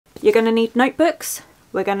You're going to need notebooks,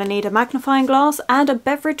 we're going to need a magnifying glass and a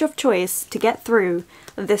beverage of choice to get through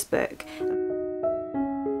this book.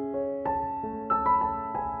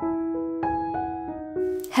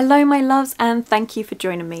 Hello my loves, and thank you for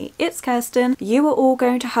joining me. It's Kirsten. You are all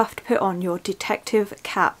going to have to put on your detective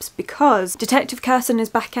caps because Detective Kirsten is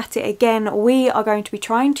back at it again. We are going to be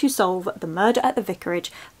trying to solve The Murder at the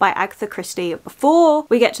Vicarage by Agatha Christie. Before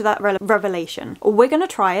we get to that revelation, we're going to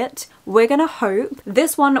try it. We're going to hope.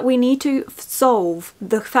 This one we need to solve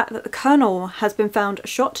the fact that the Colonel has been found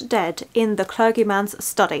shot dead in the clergyman's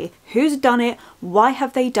study. Who's done it? Why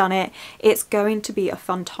have they done it? It's going to be a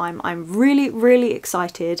fun time. I'm really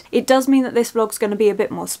excited. It does mean that this vlog's going to be a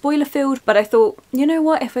bit more spoiler filled, but I thought, you know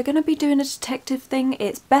what, if we're going to be doing a detective thing,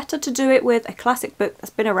 it's better to do it with a classic book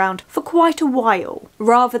that's been around for quite a while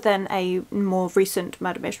rather than a more recent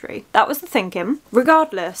murder mystery. That was the thinking.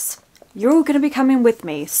 Regardless, you're all going to be coming with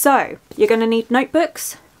me. So you're going to need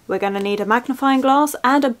notebooks, we're going to need a magnifying glass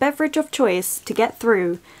and a beverage of choice to get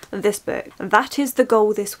through this book. That is the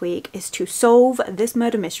goal this week, is to solve this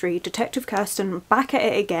murder mystery. Detective Kirsten back at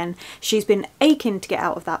it again. She's been aching to get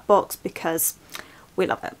out of that box because we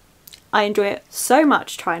love it. I enjoy it so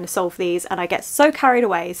much trying to solve these and I get so carried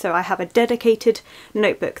away, so I have a dedicated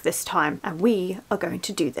notebook this time and we are going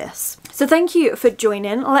to do this. So thank you for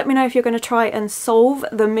joining. Let me know if you're going to try and solve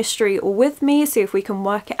the mystery with me, see if we can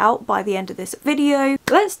work it out by the end of this video.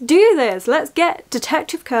 Let's do this! Let's get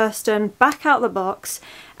Detective Kirsten back out the box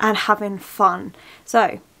and having fun.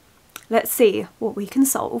 So let's see what we can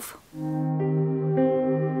solve.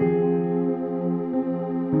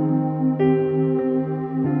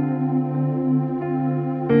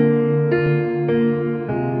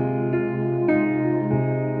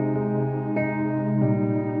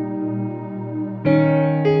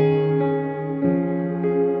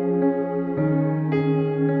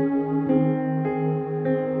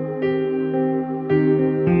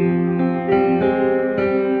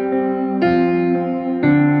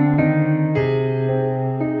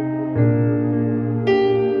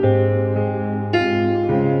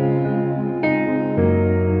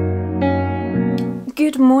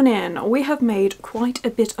 Good morning. We have made quite a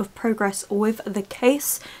bit of progress with the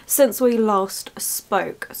case since we last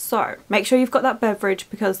spoke, so make sure you've got that beverage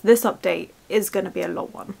because this update is going to be a long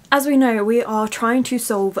one. As we know, we are trying to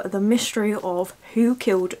solve the mystery of who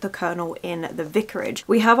killed the Colonel in the Vicarage.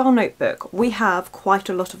 We have our notebook, we have quite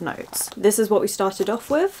a lot of notes. This is what we started off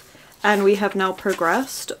with. And we have now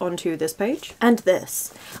progressed onto this page and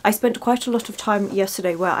this. I spent quite a lot of time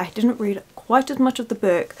yesterday where I didn't read quite as much of the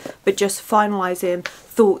book, but just finalising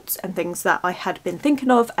thoughts and things that I had been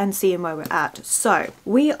thinking of and seeing where we're at. So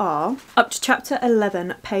we are up to chapter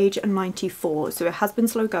 11, page 94. So it has been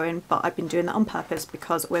slow going, but I've been doing that on purpose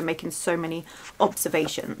because we're making so many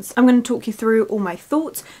observations. I'm going to talk you through all my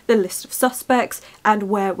thoughts, the list of suspects, and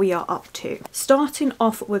where we are up to. Starting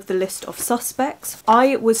off with the list of suspects,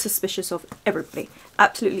 I was suspicious of everybody.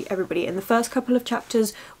 Absolutely everybody. In the first couple of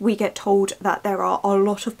chapters we get told that there are a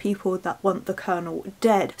lot of people that want the Colonel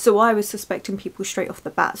dead, so I was suspecting people straight off the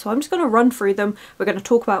bat. So I'm just going to run through them. We're going to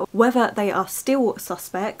talk about whether they are still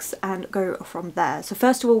suspects and go from there. So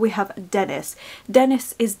first of all we have Dennis.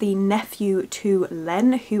 Dennis is the nephew to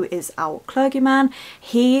Len, who is our clergyman.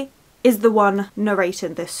 He is the one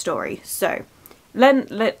narrating this story. So Len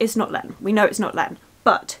is not Len. We know it's not Len.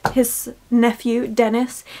 But his nephew,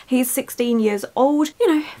 Dennis, he's 16 years old, you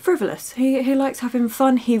know, frivolous. He likes having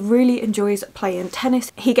fun. He really enjoys playing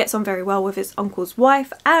tennis. He gets on very well with his uncle's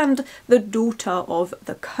wife and the daughter of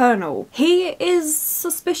the Colonel. He is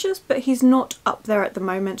suspicious, but he's not up there at the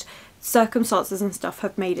moment. Circumstances and stuff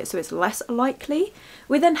have made it so it's less likely.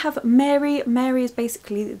 We then have Mary. Mary is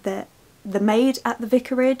basically the maid at the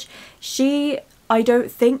vicarage. She, I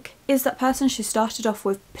don't think, is that person. She started off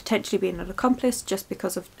with potentially being an accomplice just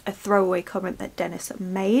because of a throwaway comment that Dennis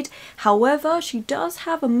made. However, she does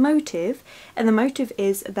have a motive, and the motive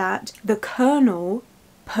is that the Colonel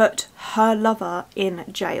put her lover in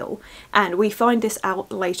jail, and we find this out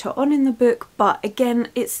later on in the book, but again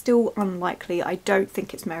it's still unlikely. I don't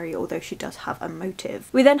think it's Mary, although she does have a motive.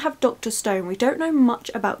 We then have Dr. Stone. We don't know much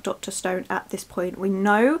about Dr. Stone at this point. We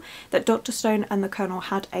know that Dr. Stone and the Colonel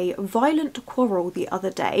had a violent quarrel the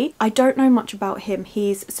other day. I don't know much about him.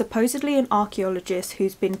 He's supposedly an archaeologist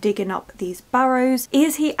who's been digging up these barrows.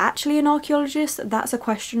 Is he actually an archaeologist? That's a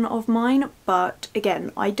question of mine, but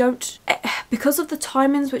again, I don't, because of the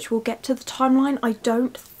timings, which we'll get to the timeline, I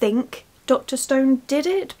don't think Dr. Stone did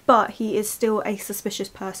it, but he is still a suspicious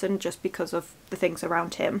person just because of the things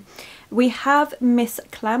around him. We have Miss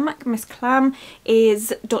Clam. Miss Clam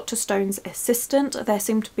is Dr. Stone's assistant. There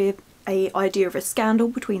seemed to be an idea of a scandal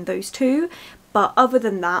between those two, But other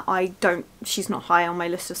than that, she's not high on my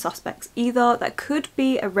list of suspects either. That could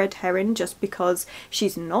be a red herring just because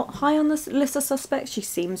she's not high on this list of suspects. She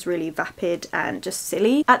seems really vapid and just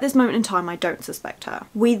silly. At this moment in time, I don't suspect her.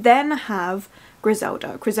 We then have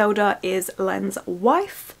Griselda. Griselda is Len's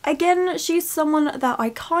wife. Again, she's someone that I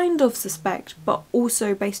kind of suspect, but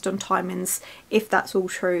also based on timings, if that's all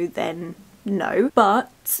true, then no. But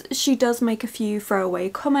she does make a few throwaway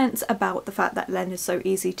comments about the fact that Len is so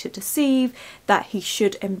easy to deceive, that he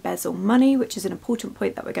should embezzle money, which is an important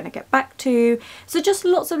point that we're going to get back to. So just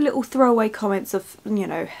lots of little throwaway comments of, you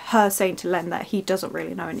know, her saying to Len that he doesn't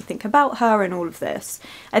really know anything about her and all of this.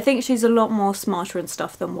 I think she's a lot more smarter and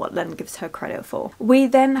stuff than what Len gives her credit for. We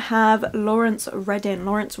then have Lawrence Reddin.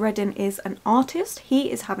 Lawrence Reddin is an artist.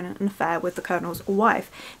 He is having an affair with the Colonel's wife.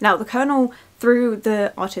 Now, the Colonel threw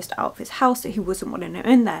the artist out of his house. He wasn't wanting him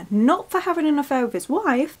in there, not for having an affair with his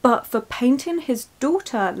wife, but for painting his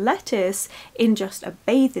daughter Lettuce in just a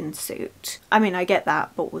bathing suit. I mean, I get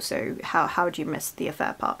that, but also how do you miss the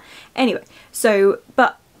affair part? Anyway, so,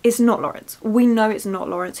 but it's not Lawrence. We know it's not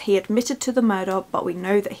Lawrence. He admitted to the murder, but we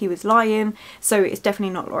know that he was lying, so it's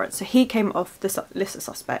definitely not Lawrence. So he came off the list of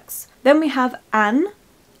suspects. Then we have Anne.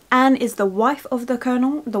 Anne is the wife of the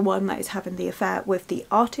Colonel, the one that is having the affair with the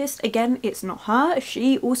artist. Again, it's not her.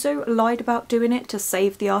 She also lied about doing it to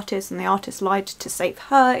save the artist, and the artist lied to save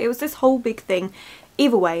her. It was this whole big thing.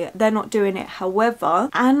 Either way, they're not doing it. However,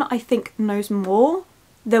 Anne, I think, knows more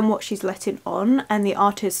than what she's letting on, and the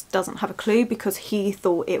artist doesn't have a clue because he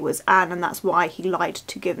thought it was Anne, and that's why he lied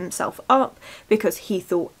to give himself up, because he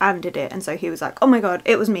thought Anne did it, and so he was like, oh my god,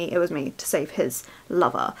 it was me, to save his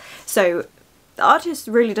lover. So the artist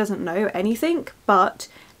really doesn't know anything, but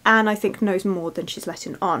Anne, I think, knows more than she's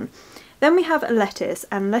letting on. Then we have Lettuce,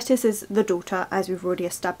 and Lettuce is the daughter, as we've already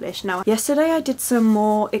established. Now, yesterday I did some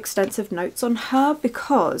more extensive notes on her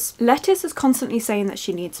because Lettuce is constantly saying that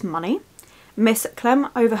she needs money. Miss Clem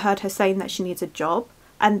overheard her saying that she needs a job,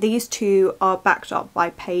 and these two are backed up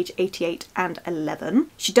by page 88 and 11.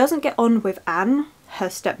 She doesn't get on with Anne, her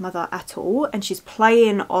stepmother, at all, and she's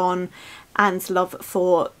playing on Anne's love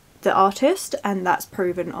for the artist, and that's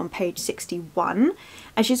proven on page 61.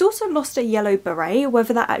 And she's also lost a yellow beret.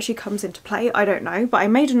 Whether that actually comes into play, I don't know, but I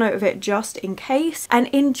made a note of it just in case. And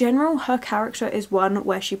in general, her character is one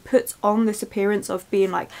where she puts on this appearance of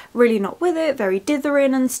being like really not with it, very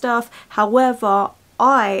dithering and stuff. However,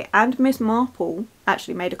 I and Miss Marple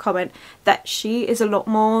actually made a comment that she is a lot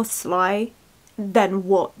more sly than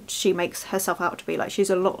what she makes herself out to be. Like, she's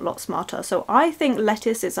a lot smarter. So I think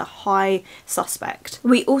Lettuce is a high suspect.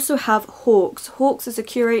 We also have Hawks. Hawks is a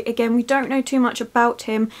curate. Again, we don't know too much about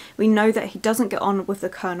him. We know that he doesn't get on with the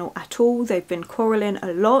Colonel at all. They've been quarrelling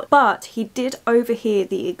a lot, but he did overhear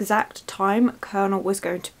the exact time Colonel was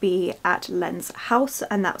going to be at Len's house,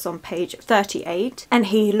 and that's on page 38, and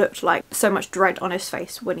he looked like so much dread on his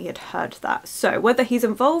face when he had heard that. So whether he's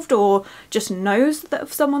involved or just knows that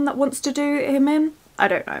of someone that wants to do him in, I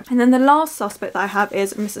don't know. And then the last suspect that I have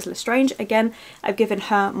is Mrs. Lestrange. Again, I've given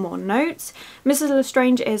her more notes. Mrs.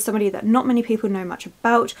 Lestrange is somebody that not many people know much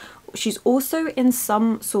about. She's also in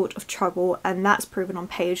some sort of trouble, and that's proven on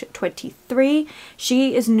page 23.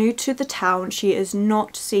 She is new to the town. She is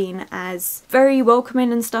not seen as very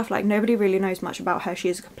welcoming and stuff. Like, nobody really knows much about her. She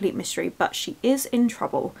is a complete mystery, but she is in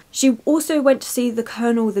trouble. She also went to see the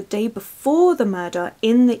Colonel the day before the murder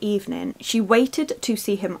in the evening. She waited to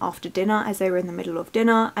see him after dinner as they were in the middle of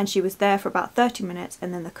dinner, and she was there for about 30 minutes,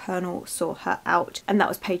 and then the Colonel saw her out, and that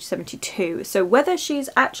was page 72. So whether she's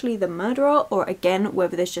actually the murderer or, again,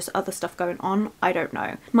 whether there's just other stuff going on, I don't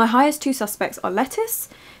know. My highest two suspects are Lettuce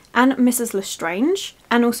and Mrs. Lestrange,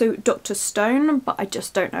 and also Dr. Stone, but I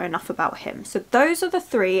just don't know enough about him. So those are the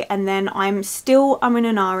three, and then I'm still umming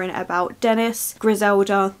and ahhing about Dennis,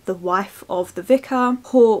 Griselda, the wife of the vicar,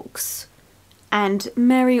 Hawks, and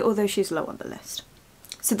Mary, although she's low on the list.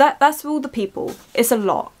 So that's all the people. It's a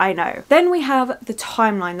lot, I know. Then we have the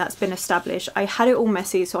timeline that's been established. I had it all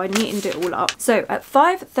messy, so I neatened it all up. So at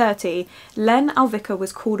 5:30, Len, our vicar,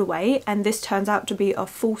 was called away, and this turns out to be a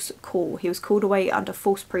false call. He was called away under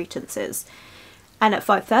false pretenses. And at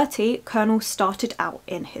 5:30, Colonel started out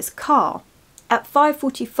in his car. At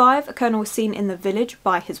 5:45, Colonel was seen in the village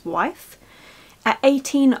by his wife. At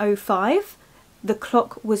 18:05, the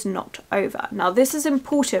clock was not over. Now this is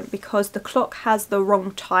important because the clock has the wrong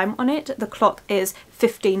time on it. The clock is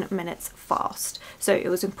 15 minutes fast. So it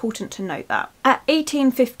was important to note that. At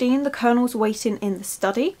 18:15, the Colonel's waiting in the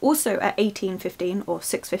study. Also at 18:15 or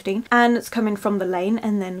 6:15, and it's coming from the lane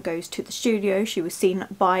and then goes to the studio. She was seen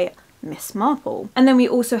by Miss Marple. And then we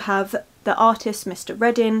also have the artist, Mr.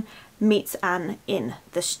 Reddin, meets Anne in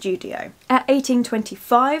the studio. At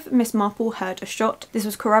 18:25, Miss Marple heard a shot. This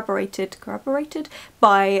was corroborated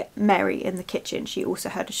by Mary in the kitchen. She also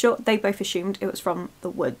heard a shot. They both assumed it was from the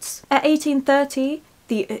woods. At 18:30,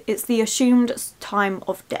 it's the assumed time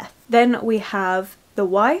of death. Then we have the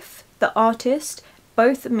wife, the artist,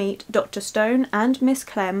 both meet Dr. Stone and Miss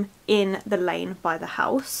Clem in the lane by the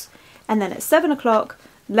house. And then at 7 o'clock,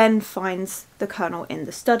 Len finds the Colonel in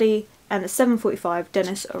the study, and at 7:45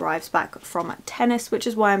 Dennis arrives back from tennis, which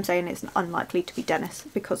is why I'm saying it's unlikely to be Dennis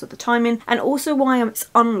because of the timing, and also why it's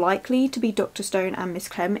unlikely to be Dr. Stone and Miss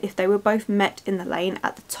Clem if they were both met in the lane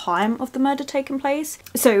at the time of the murder taking place.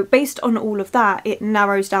 So based on all of that, it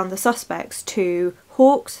narrows down the suspects to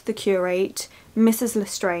Hawkes, the curate, Mrs.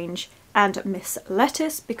 Lestrange and Miss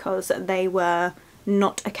Lettice, because they were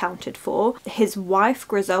not accounted for. His wife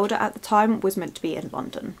Griselda at the time was meant to be in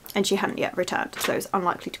London and she hadn't yet returned, so it's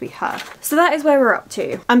unlikely to be her. So that is where we're up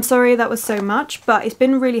to. I'm sorry that was so much, but it's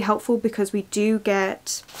been really helpful because we do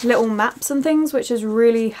get little maps and things, which is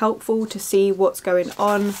really helpful to see what's going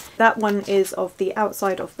on. That one is of the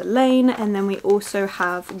outside of the lane, and then we also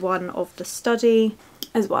have one of the study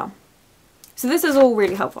as well. So this is all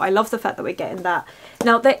really helpful. I love the fact that we're getting that.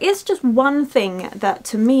 Now there is just one thing that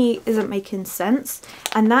to me isn't making sense,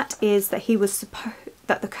 and that is that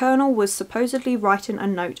the Colonel was supposedly writing a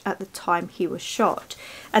note at the time he was shot,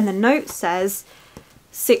 and the note says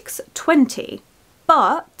 6:20,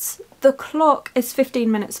 but the clock is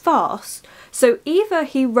 15 minutes fast. So either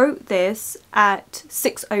he wrote this at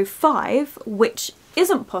 6:05, which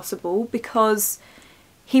isn't possible because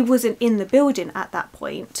he wasn't in the building at that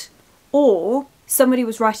point, or somebody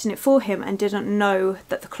was writing it for him and didn't know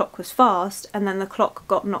that the clock was fast, and then the clock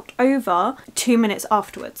got knocked over 2 minutes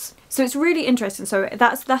afterwards. So it's really interesting. So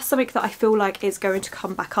that's something that I feel like is going to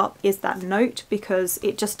come back up, is that note, because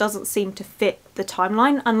it just doesn't seem to fit the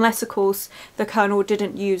timeline, unless of course the Colonel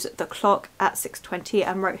didn't use the clock at 6:20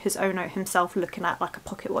 and wrote his own note himself looking at like a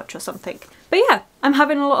pocket watch or something. But yeah, I'm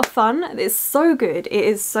having a lot of fun. It's so good. It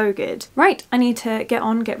is so good. Right, I need to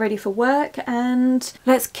get ready for work, and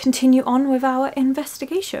let's continue on with our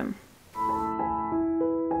investigation.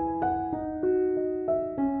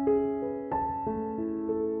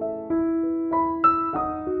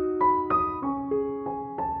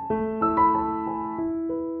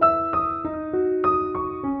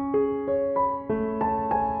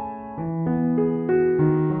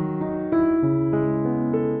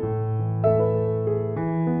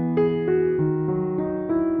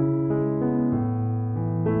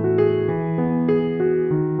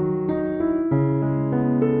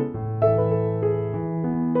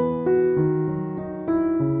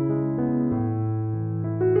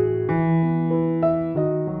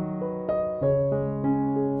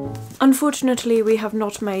 Unfortunately, we have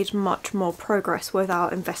not made much more progress with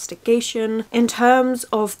our investigation. In terms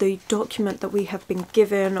of the document that we have been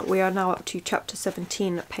given, we are now up to chapter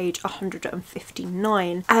 17, page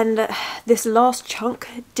 159, and this last chunk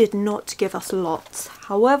did not give us lots.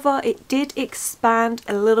 However, it did expand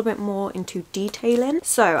a little bit more into detailing.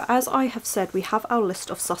 So, as I have said, we have our list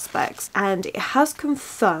of suspects, and it has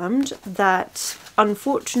confirmed that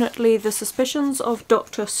unfortunately the suspicions of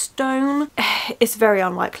Dr. Stone, it's very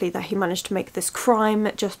unlikely that he managed to make this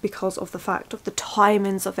crime just because of the fact of the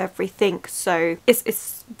timings of everything. So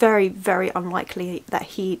it's very, very unlikely that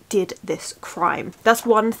he did this crime. That's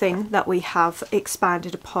one thing that we have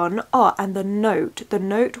expanded upon. Oh, and the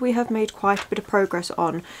note we have made quite a bit of progress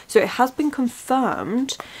on. So it has been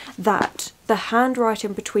confirmed that the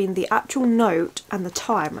handwriting between the actual note and the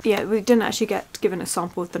time, yeah, we didn't actually get given a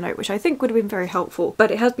sample of the note, which I think would have been very helpful,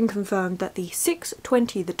 but it has been confirmed that the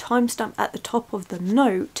 6:20, the timestamp at the top of the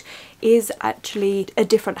note, is actually a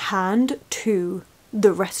different hand to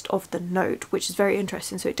the rest of the note, which is very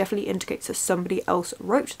interesting. So it definitely indicates that somebody else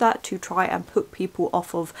wrote that to try and put people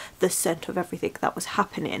off of the scent of everything that was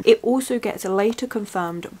happening. It also gets later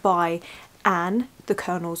confirmed by Anne, the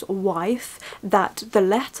Colonel's wife, that the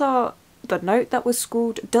note that was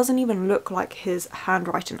scrawled doesn't even look like his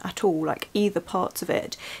handwriting at all, like either parts of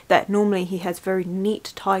it. That normally he has very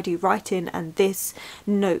neat, tidy writing, and this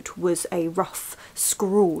note was a rough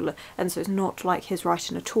scrawl, and so it's not like his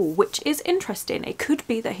writing at all, which is interesting. It could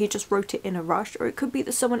be that he just wrote it in a rush, or it could be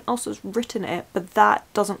that someone else has written it, but that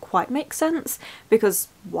doesn't quite make sense, because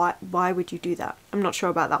why would you do that? I'm not sure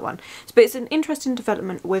about that one. But it's an interesting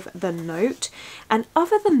development with the note. And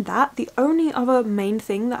other than that, the only other main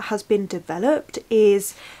thing that has been developed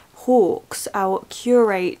is Hawkes, our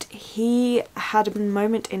curate. He had a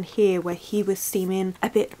moment in here where he was seeming a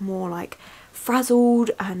bit more like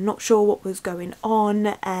frazzled and not sure what was going on,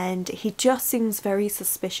 and he just seems very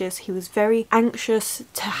suspicious. He was very anxious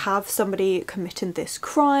to have somebody committing this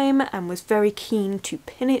crime and was very keen to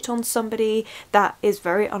pin it on somebody that is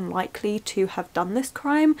very unlikely to have done this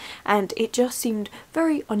crime, and it just seemed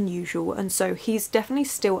very unusual, and so he's definitely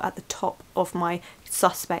still at the top of my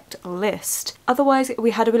suspect list. Otherwise,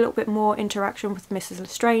 we had a little bit more interaction with Mrs.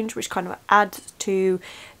 Lestrange, which kind of adds to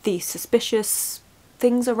the suspicious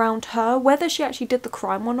things around her. Whether she actually did the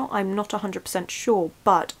crime or not, I'm not 100% sure,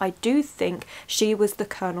 but I do think she was the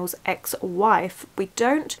Colonel's ex-wife. We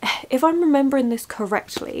don't, if I'm remembering this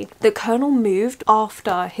correctly, the Colonel moved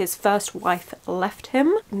after his first wife left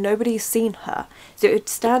him. Nobody's seen her, so it would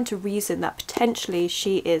stand to reason that potentially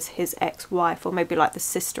she is his ex-wife, or maybe like the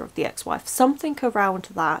sister of the ex-wife, something around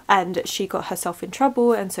that, and she got herself in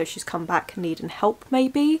trouble and so she's come back needing help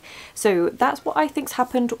maybe. So that's what I think's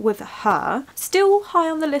happened with her. Still high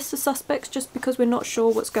on the list of suspects just because we're not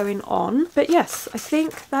sure what's going on. But yes, I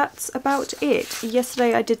think that's about it.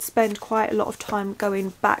 Yesterday I did spend quite a lot of time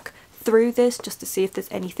going back through this just to see if there's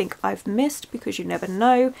anything I've missed, because you never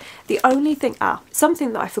know. The only thing,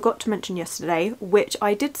 something that I forgot to mention yesterday, which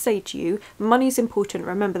I did say to you, money's important,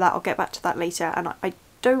 remember that, I'll get back to that later, and I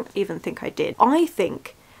don't even think I did. I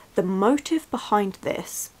think the motive behind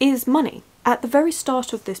this is money. At the very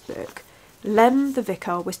start of this book, Lem the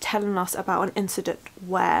vicar was telling us about an incident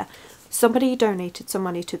where somebody donated some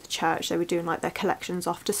money to the church. They were doing like their collections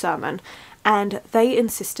after sermon, and they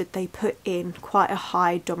insisted they put in quite a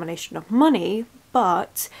high denomination of money,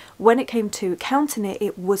 but when it came to counting it,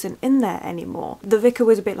 it wasn't in there anymore. The vicar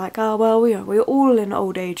was a bit like, oh well, you know, we're all in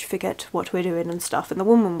old age, forget what we're doing and stuff, and the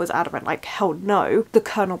woman was adamant like, hell no. The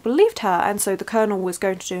Colonel believed her, and so the Colonel was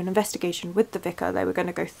going to do an investigation with the vicar. They were going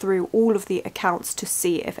to go through all of the accounts to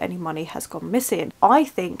see if any money has gone missing. I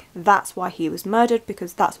think that's why he was murdered,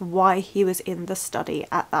 because that's why he was in the study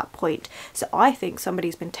at that point. So I think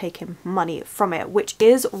somebody's been taking money from it, which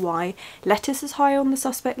is why Lettuce is high on the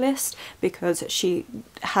suspect list, because she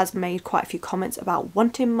has made quite a few comments about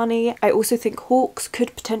wanting money. I also think Hawkes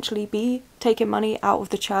could potentially be taking money out of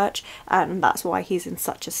the church, and that's why he's in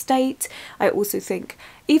such a state. I also think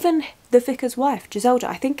even the vicar's wife, Giselda,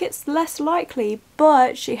 I think it's less likely,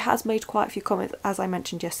 but she has made quite a few comments, as I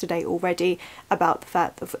mentioned yesterday already, about the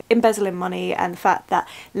fact of embezzling money and the fact that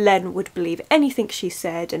Len would believe anything she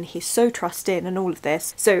said and he's so trusting and all of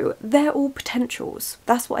this. So they're all potentials.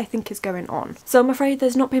 That's what I think is going on. So I'm afraid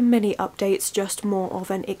there's not been many updates, just more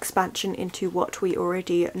of an expansion into what we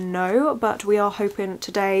already know, but we are hoping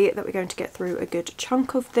today that we're going to get through a good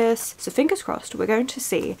chunk of this. So fingers crossed, we're going to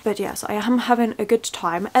see. But yes, I am having a good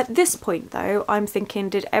time. At this point though, I'm thinking,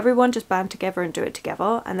 did everyone just band together and do it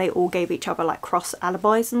together and they all gave each other like cross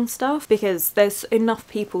alibis and stuff? Because there's enough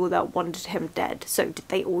people that wanted him dead, so did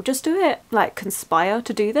they all just do it, like conspire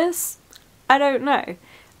to do this? I don't know,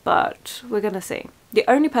 but we're gonna see. The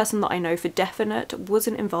only person that I know for definite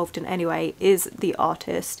wasn't involved in any way is the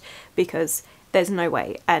artist, because there's no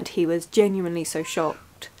way, and he was genuinely so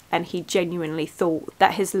shocked and he genuinely thought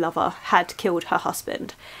that his lover had killed her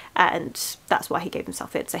husband, and that's why he gave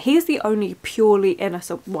himself in. So he's the only purely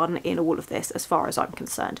innocent one in all of this as far as I'm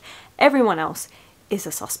concerned. Everyone else is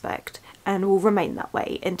a suspect and will remain that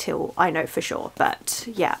way until I know for sure. But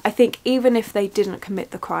yeah, I think even if they didn't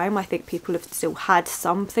commit the crime, I think people have still had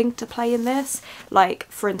something to play in this. Like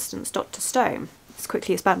for instance, Dr. Stone. Let's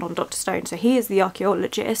quickly expand on Dr. Stone. So he is the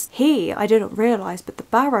archaeologist. I didn't realise, but the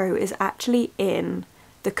barrow is actually in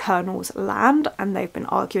the Colonel's land, and they've been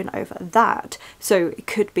arguing over that. So it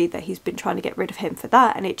could be that he's been trying to get rid of him for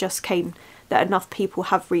that, and it just came that enough people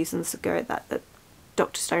have reasons to go that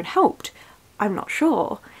Dr. Stone helped. I'm not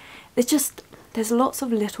sure. There's lots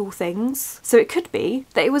of little things. So it could be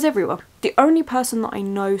that it was everyone. The only person that I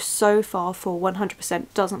know so far for 100%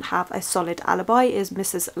 doesn't have a solid alibi is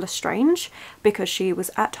Mrs. Lestrange, because she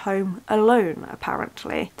was at home alone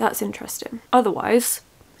apparently. That's interesting. Otherwise,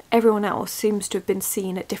 everyone else seems to have been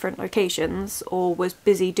seen at different locations or was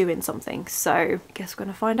busy doing something, so I guess we're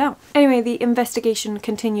gonna find out. Anyway, the investigation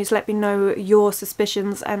continues. Let me know your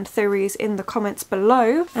suspicions and theories in the comments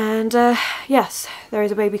below, and yes, there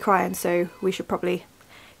is a baby crying, so we should probably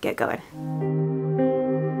get going.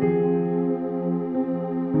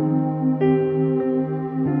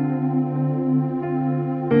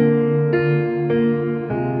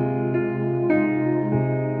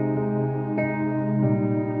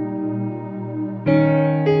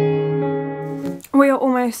 We are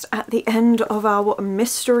almost at the end of our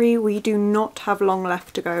mystery. We do not have long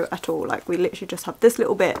left to go at all. Like, we literally just have this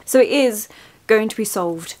little bit. So it is going to be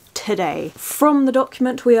solved today. From the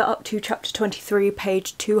document, we are up to chapter 23,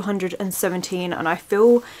 page 217, and I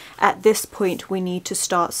feel at this point we need to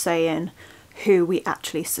start saying who we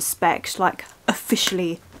actually suspect, like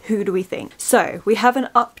officially. Who do we think? So we have an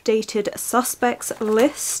updated suspects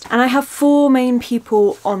list, and I have 4 main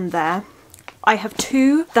people on there. I have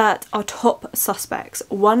 2 that are top suspects,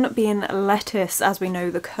 one being Lettuce, as we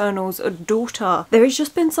know, the Colonel's daughter. There has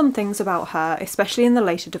just been some things about her, especially in the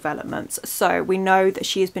later developments. So we know that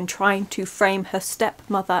she has been trying to frame her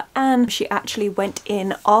stepmother, and she actually went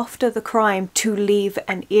in after the crime to leave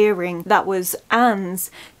an earring that was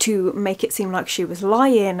Anne's to make it seem like she was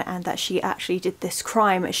lying and that she actually did this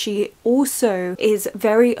crime. She also is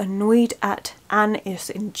very annoyed at Anne is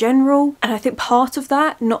in general, and I think part of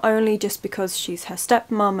that, not only just because she's her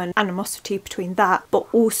stepmom and animosity between that, but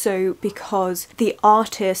also because the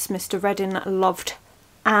artist Mr. Reading loved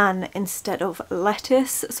Anne instead of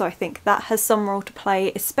Lettuce, so I think that has some role to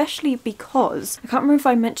play, especially because, I can't remember if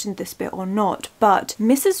I mentioned this bit or not, but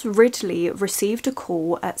Mrs. Ridley received a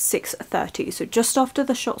call at 6:30, so just after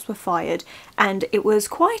the shots were fired, and it was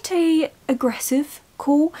quite a aggressive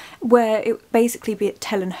call where it basically be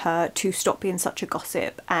telling her to stop being such a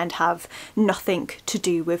gossip and have nothing to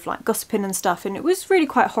do with like gossiping and stuff, and it was really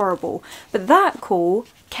quite horrible. But that call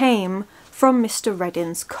came from Mr.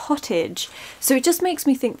 Reading's cottage, so it just makes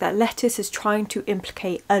me think that Lettuce is trying to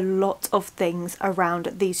implicate a lot of things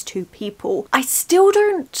around these 2 people. I still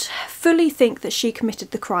don't fully think that she committed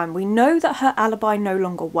the crime. We know that her alibi no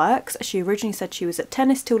longer works. She originally said she was at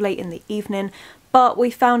tennis till late in the evening, but we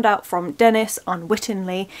found out from Dennis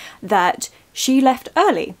unwittingly that she left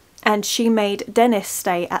early, and she made Dennis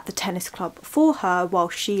stay at the tennis club for her while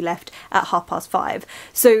she left at 5:30.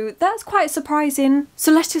 So that's quite surprising.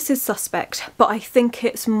 So Lettuce is suspect, but I think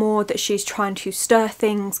it's more that she's trying to stir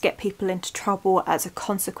things, get people into trouble as a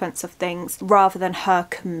consequence of things, rather than her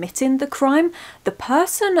committing the crime. The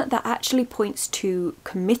person that actually points to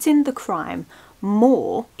committing the crime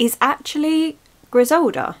more is actually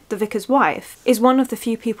Griselda, the vicar's wife, is one of the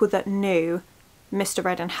few people that knew Mr.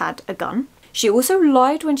 Reading had a gun. She also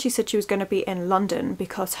lied when she said she was going to be in London,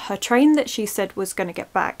 because her train that she said was going to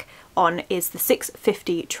get back on is the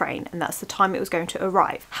 6:50 train, and that's the time it was going to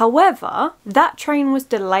arrive. However, that train was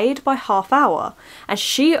delayed by ½ hour, and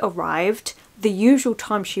she arrived the usual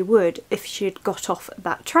time she would if she had got off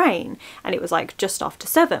that train, and it was like just after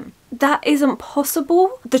 7. That isn't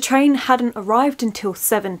possible. The train hadn't arrived until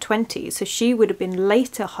 7:20, so she would have been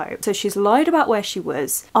later home. So she's lied about where she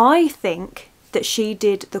was. I think that she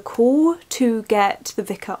did the call to get the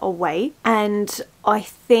vicar away, and I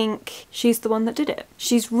think she's the one that did it.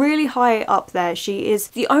 She's really high up there. She is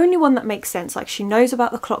the only one that makes sense. Like, she knows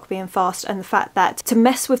about the clock being fast and the fact that to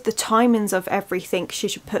mess with the timings of everything, she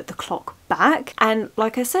should put the clock back. And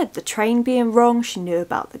like I said, the train being wrong, she knew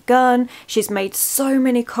about the gun. She's made so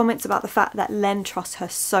many comments about the fact that Len trusts her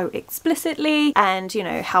so explicitly, and you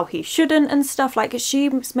know, how he shouldn't and stuff. Like,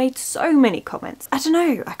 she's made so many comments. I don't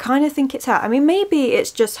know, I kind of think it's her. I mean, maybe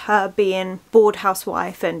it's just her being bored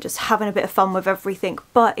housewife and just having a bit of fun with everything,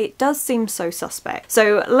 but it does seem so suspect.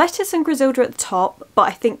 So Lettuce and Griselda at the top, but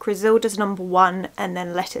I think Griselda's number 1 and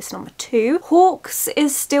then Lettuce number 2. Hawkes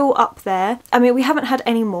is still up there. I mean, we haven't had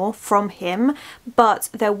any more from him, but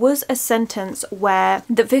there was a sentence where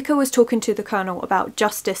the vicar was talking to the Colonel about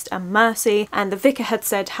justice and mercy, and the vicar had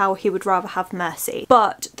said how he would rather have mercy,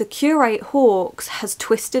 but the curate Hawkes has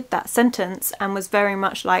twisted that sentence and was very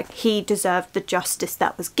much like he deserved the justice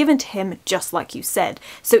that was given to him, just like you said.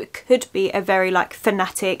 So it could be a very like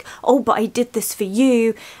fanatic, oh but I did this for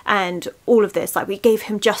you, and all of this, like we gave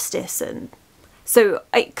him justice, and so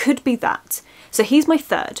it could be that. So he's my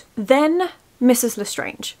 3rd. Then Mrs.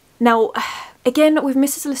 Lestrange. Now again, with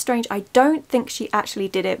Mrs. Lestrange, I don't think she actually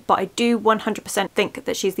did it, but I do 100% think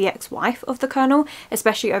that she's the ex-wife of the Colonel,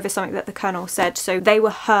 especially over something that the Colonel said. So they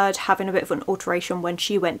were heard having a bit of an alteration when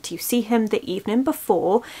she went to see him the evening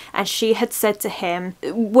before, and she had said to him,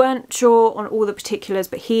 weren't sure on all the particulars,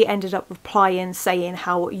 but he ended up replying saying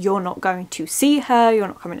how you're not going to see her, you're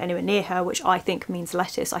not coming anywhere near her, which I think means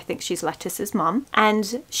Lettuce. I think she's Lettuce's mum.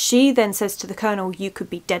 And she then says to the Colonel, you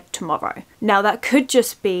could be dead tomorrow. Now that could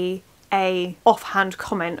just be a offhand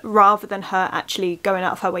comment rather than her actually going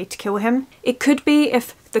out of her way to kill him. It could be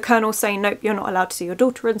if the Colonel's saying, nope, you're not allowed to see your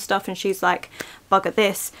daughter and stuff, and she's like, bugger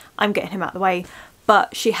this, I'm getting him out of the way.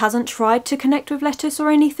 but she hasn't tried to connect with Lettuce or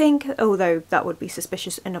anything, although that would be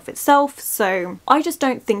suspicious in of itself. So I just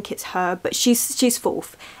don't think it's her, but she's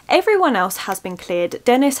fourth. Everyone else has been cleared.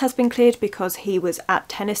 Dennis has been cleared because he was at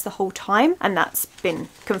tennis the whole time, and that's been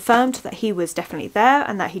confirmed that he was definitely there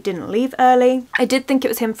and that he didn't leave early. I did think it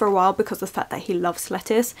was him for a while because of the fact that he loves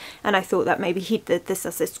Lettuce, and I thought that maybe he did this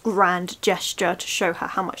as this grand gesture to show her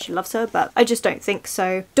how much he loves her, but I just don't think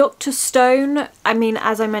so. Dr. Stone, I mean,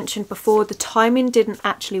 as I mentioned before, the timing didn't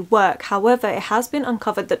actually work. However, it has been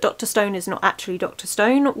uncovered that Dr. Stone is not actually Dr.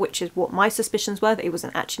 Stone, which is what my suspicions were, that he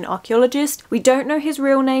wasn't actually an archaeologist. We don't know his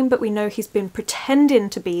real name, but we know he's been pretending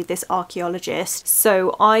to be this archaeologist.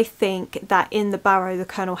 So I think that in the barrow the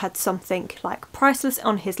Colonel had something like priceless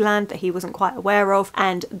on his land that he wasn't quite aware of,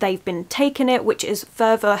 and they've been taking it, which is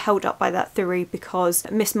further held up by that theory because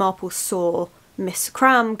Miss Marple saw Miss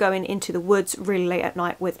Cram going into the woods really late at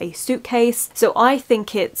night with a suitcase. So I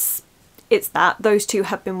think it's that those two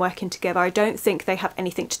have been working together. I don't think they have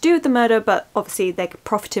anything to do with the murder, but obviously they're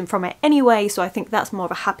profiting from it anyway, so I think that's more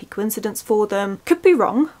of a happy coincidence for them. Could be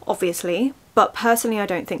wrong, obviously, but personally I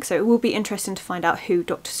don't think so. It will be interesting to find out who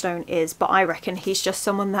Dr. Stone is, but I reckon he's just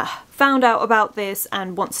someone that found out about this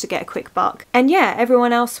and wants to get a quick buck. And yeah,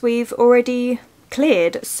 everyone else we've already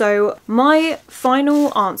cleared. So my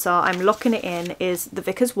final answer, I'm locking it in, is the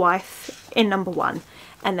vicar's wife in number 1.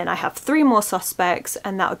 And then I have 3 more suspects,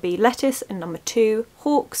 and that would be Lettuce in number 2,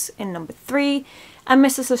 Hawkes in number 3, and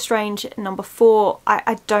Mrs. Lestrange in number 4.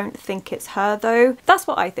 I don't think it's her though. That's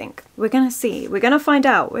what I think. We're gonna see. We're gonna find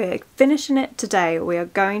out. We're finishing it today. We are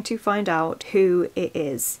going to find out who it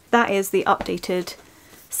is. That is the updated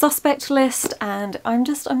suspect list, and I'm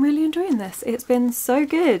really enjoying this. It's been so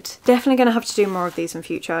good. Definitely gonna have to do more of these in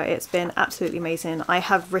future. It's been absolutely amazing. I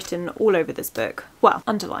have written all over this book. Well,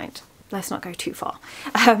 underlined. Let's not go too far.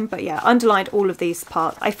 But yeah, underlined all of these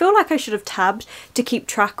parts. I feel like I should have tabbed to keep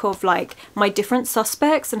track of like my different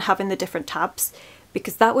suspects and having the different tabs,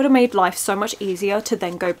 because that would have made life so much easier to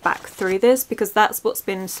then go back through this, because that's what's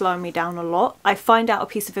been slowing me down a lot. I find out a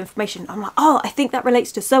piece of information, I'm like, oh, I think that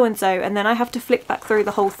relates to so-and-so, and then I have to flick back through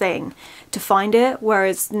the whole thing to find it,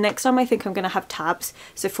 whereas next time I think I'm going to have tabs.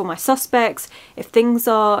 So for my suspects, if things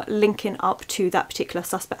are linking up to that particular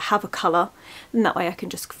suspect, have a colour, and that way I can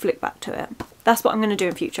just flick back to it. That's what I'm going to do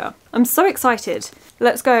in future. I'm so excited.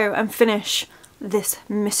 Let's go and finish this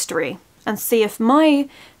mystery and see if my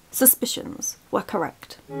suspicions were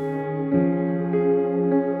correct.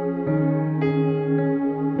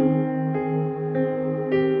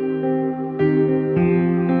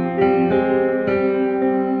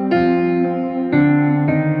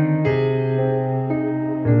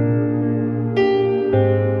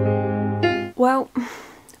 Well,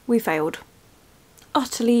 we failed.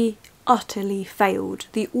 Utterly failed.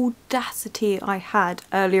 The audacity I had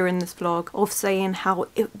earlier in this vlog of saying how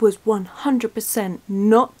it was 100%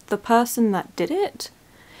 not the person that did it.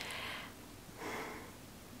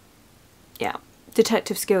 Yeah,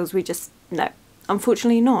 detective skills, no.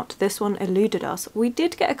 Unfortunately not. This one eluded us. We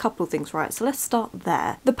did get a couple of things right, so let's start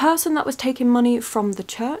there. The person that was taking money from the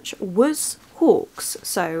church was Hawkes,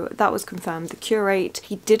 so that was confirmed. The curate,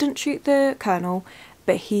 he didn't shoot the Colonel,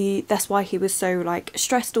 but that's why he was so like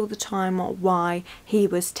stressed all the time, or why he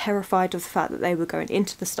was terrified of the fact that they were going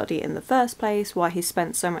into the study in the first place, why he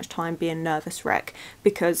spent so much time being nervous wreck,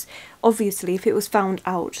 because obviously if it was found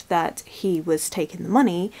out that he was taking the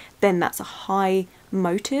money, then that's a high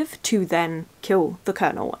motive to then kill the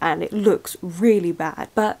Colonel, and it looks really bad.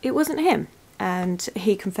 But it wasn't him, and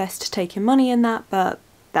he confessed to taking money in that, but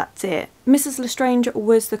that's it. Mrs. Lestrange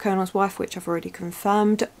was the Colonel's wife, which I've already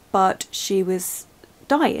confirmed, but she was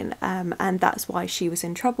dying, and that's why she was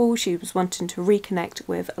in trouble. She was wanting to reconnect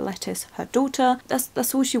with Lettuce, her daughter.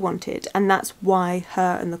 That's all she wanted, and that's why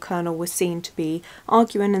her and the Colonel were seen to be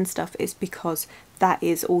arguing and stuff, is because that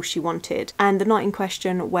is all she wanted. And the night in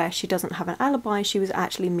question where she doesn't have an alibi, she was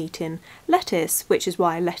actually meeting Lettuce, which is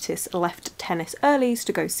why Lettuce left tennis early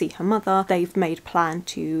to go see her mother. They've made a plan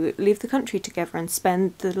to leave the country together and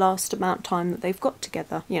spend the last amount of time that they've got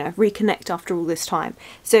together, you know, reconnect after all this time.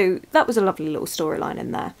 So that was a lovely little storyline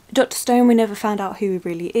in there. Dr. Stone, we never found out who he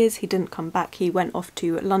really is. He didn't come back. He went off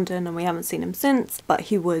to London and we haven't seen him since, but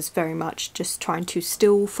he was very much just trying to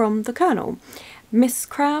steal from the Colonel. Miss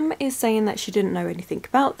Cram is saying that she didn't know anything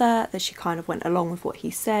about that she kind of went along with what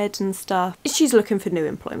he said and stuff. She's looking for new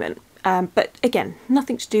employment. But again,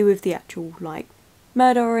 nothing to do with the actual, like,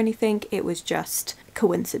 murder or anything. It was just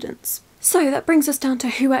coincidence. So that brings us down to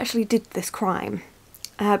who actually did this crime.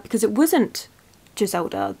 Because it wasn't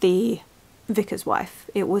Giselda, the Vicar's wife.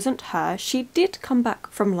 It wasn't her. She did come back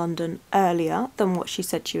from London earlier than what she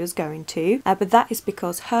said she was going to, but that is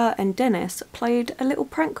because her and Dennis played a little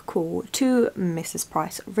prank call to Mrs.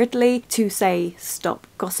 Price Ridley to say stop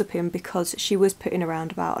gossiping, because she was putting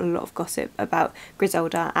around about a lot of gossip about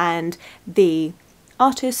Griselda and the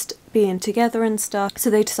artist being together and stuff, so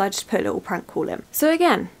they decided to put a little prank call in. So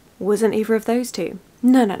again, wasn't either of those two.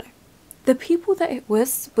 No. The people that it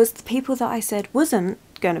was the people that I said wasn't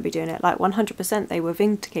going to be doing it. Like 100% they were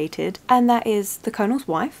vindicated, and that is the Colonel's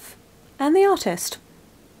wife and the artist.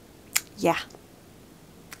 Yeah.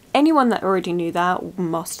 Anyone that already knew that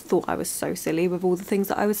must thought I was so silly with all the things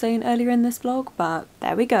that I was saying earlier in this vlog, but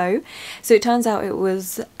there we go. So it turns out it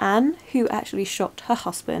was Anne who actually shot her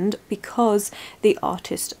husband because the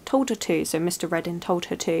artist told her to, so Mr. Reading told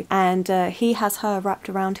her to, and he has her wrapped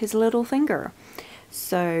around his little finger.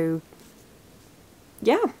 So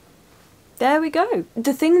yeah, there we go.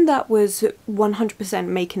 The thing that was 100%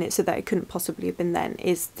 making it so that it couldn't possibly have been then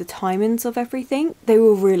is the timings of everything. They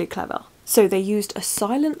were really clever. So they used a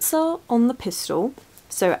silencer on the pistol.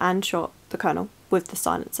 So Anne shot the Colonel with the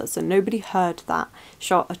silencer, so nobody heard that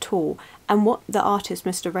shot at all. And what the artist,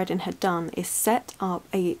 Mr. Reading, had done is set up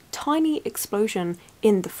a tiny explosion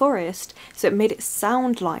in the forest, so it made it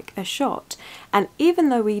sound like a shot. And even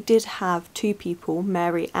though we did have two people,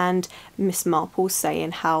 Mary and Miss Marple,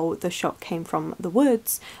 saying how the shot came from the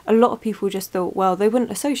woods, a lot of people just thought, well, they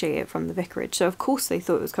wouldn't associate it from the vicarage, so of course they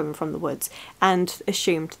thought it was coming from the woods and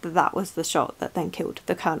assumed that that was the shot that then killed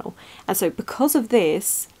the Colonel. And so because of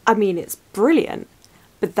this, I mean, it's brilliant.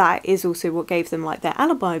 But that is also what gave them like their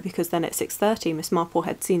alibi, because then at 6:30 Miss Marple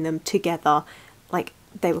had seen them together, like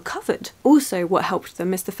they were covered. Also what helped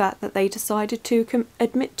them is the fact that they decided to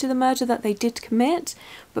admit to the murder that they did commit,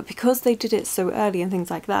 but because they did it so early and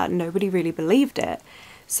things like that, nobody really believed it.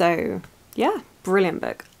 So yeah, brilliant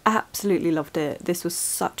book. Absolutely loved it. This was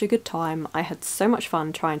such a good time. I had so much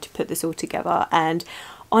fun trying to put this all together, and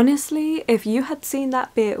honestly, if you had seen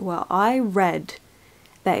that bit where I read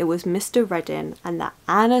that it was Mr. Reading and that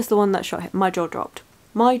Anna's the one that shot him, my jaw dropped.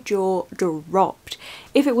 My jaw dropped.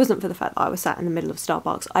 If it wasn't for the fact that I was sat in the middle of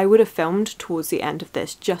Starbucks, I would have filmed towards the end of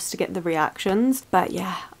this just to get the reactions. But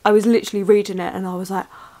yeah, I was literally reading it and I was like,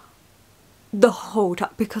 the whole time,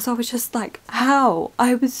 because I was just like, how?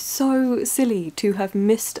 I was so silly to have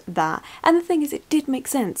missed that. And the thing is, it did make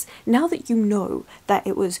sense. Now that you know that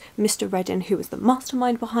it was Mr. Reading who was the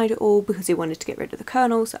mastermind behind it all, because he wanted to get rid of the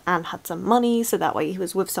Colonel, so Anne had some money, so that way he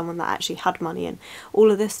was with someone that actually had money and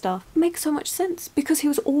all of this stuff. It makes so much sense, because he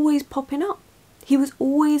was always popping up. He was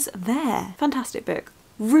always there. Fantastic book.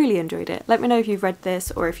 Really enjoyed it. Let me know if you've read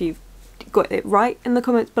this or if you've got it right in the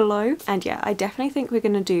comments below. And yeah, I definitely think we're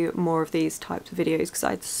going to do more of these types of videos because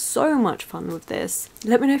I had so much fun with this.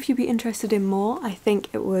 Let me know if you'd be interested in more. I think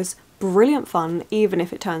it was brilliant fun, even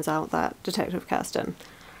if it turns out that Detective Kirsten,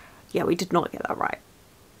 yeah, we did not get that right.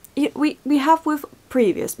 We have with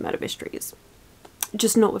previous murder mysteries,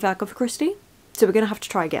 just not with Agatha Christie, so we're going to have to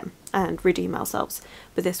try again and redeem ourselves.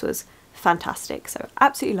 But this was fantastic, so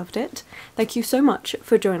absolutely loved it. Thank you so much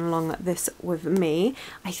for joining along this with me.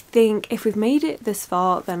 I think if we've made it this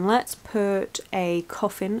far, then let's put a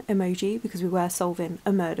coffin emoji, because we were solving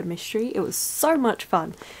a murder mystery. It was so much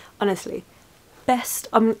fun, honestly. Best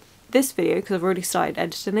this video, because I've already started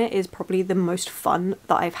editing it, is probably the most fun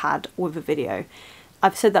that I've had with a video.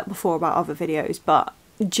 I've said that before about other videos, but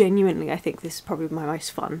genuinely I think this is probably my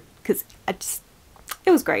most fun, because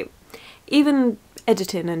it was great. Even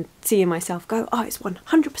editing and seeing myself go, oh, it's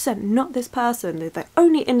 100% not this person, they're the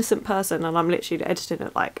only innocent person, and I'm literally editing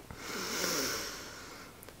it like,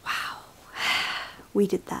 wow, we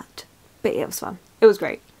did that. But it was fun. It was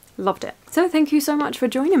great. Loved it. So thank you so much for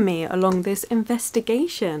joining me along this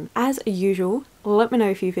investigation. As usual, let me know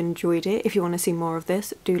if you've enjoyed it. If you want to see more of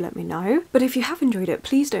this, do let me know. But if you have enjoyed it,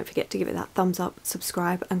 please don't forget to give it that thumbs up,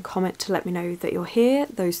 subscribe and comment to let me know that you're here.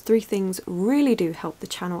 Those 3 things really do help the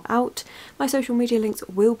channel out. My social media links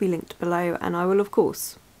will be linked below, and I will of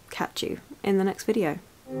course catch you in the next video.